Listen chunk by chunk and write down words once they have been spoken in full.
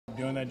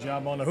doing that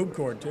job on the hoop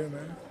court too,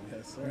 man.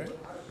 Yes, sir. Right?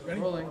 Ready?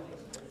 Rolling.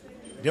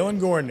 Dillon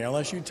Gordon,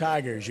 LSU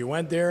Tigers. You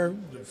went there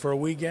for a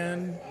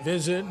weekend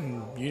visit,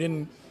 and you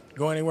didn't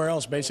go anywhere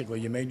else. Basically,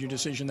 you made your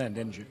decision then,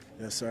 didn't you?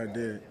 Yes, sir, I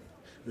did.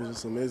 It was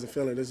just an amazing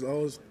feeling. It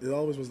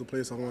always was the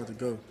place I wanted to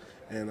go,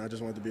 and I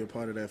just wanted to be a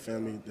part of that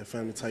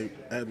family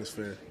type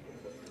atmosphere.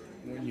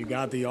 When you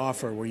got the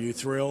offer, were you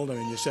thrilled? I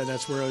mean, you said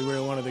that's where you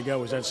really wanted to go.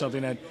 Was that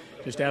something that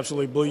just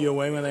absolutely blew you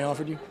away when they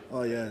offered you?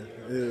 Oh yeah,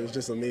 it was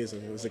just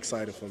amazing. It was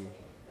exciting for me.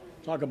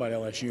 Talk about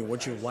LSU.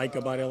 What you like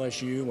about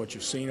LSU, what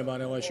you've seen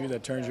about LSU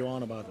that turns you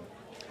on about them.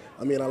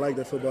 I mean, I like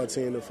the football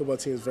team. The football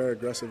team is very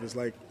aggressive. It's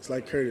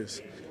like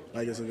Curtis.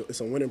 Like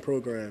it's a winning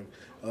program.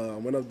 I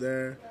went up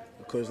there.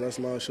 Coach Les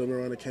Miles showed me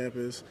around the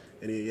campus,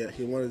 and he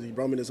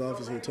brought me to his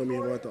office and he told me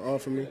he wanted to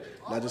offer me,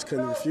 and I just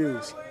couldn't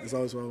refuse. It's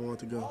always where I wanted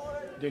to go.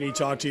 Did he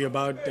talk to you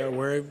about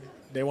where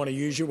they want to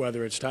use you,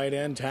 whether it's tight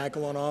end,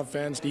 tackle on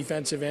offense,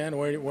 defensive end,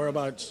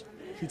 whereabouts?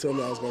 He told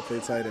me I was going to play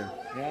tight end.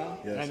 Yeah?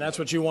 Yes. And that's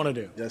what you want to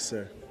do? Yes,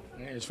 sir.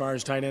 As far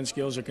as tight end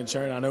skills are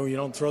concerned, I know you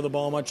don't throw the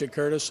ball much at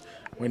Curtis.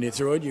 When you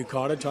threw it, you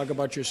caught it. Talk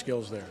about your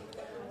skills there.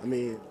 I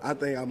mean, I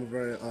think I'm a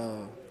very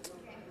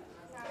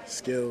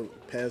skilled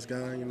pass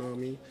guy, you know what I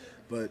mean?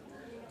 But,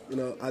 you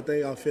know, I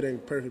think I'll fit in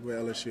perfect with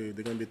LSU.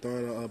 They're going to be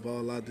throwing a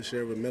ball a lot this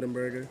year with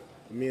Mettenberger.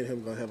 Me and him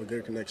are going to have a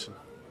good connection.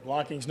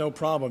 Blocking's no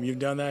problem. You've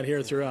done that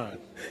here throughout.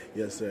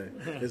 Yes, sir.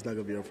 It's not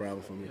going to be a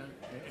problem for me.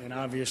 And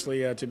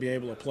obviously, to be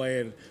able to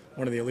play at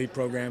one of the elite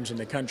programs in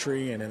the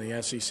country and in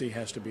the SEC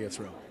has to be a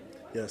thrill.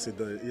 Yes, it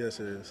does. Yes,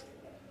 it is.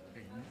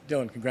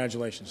 Dillon,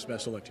 congratulations.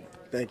 Best of luck to you.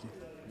 Thank you.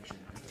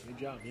 Good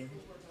job, man.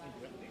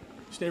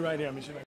 Stay right here. Let me see if I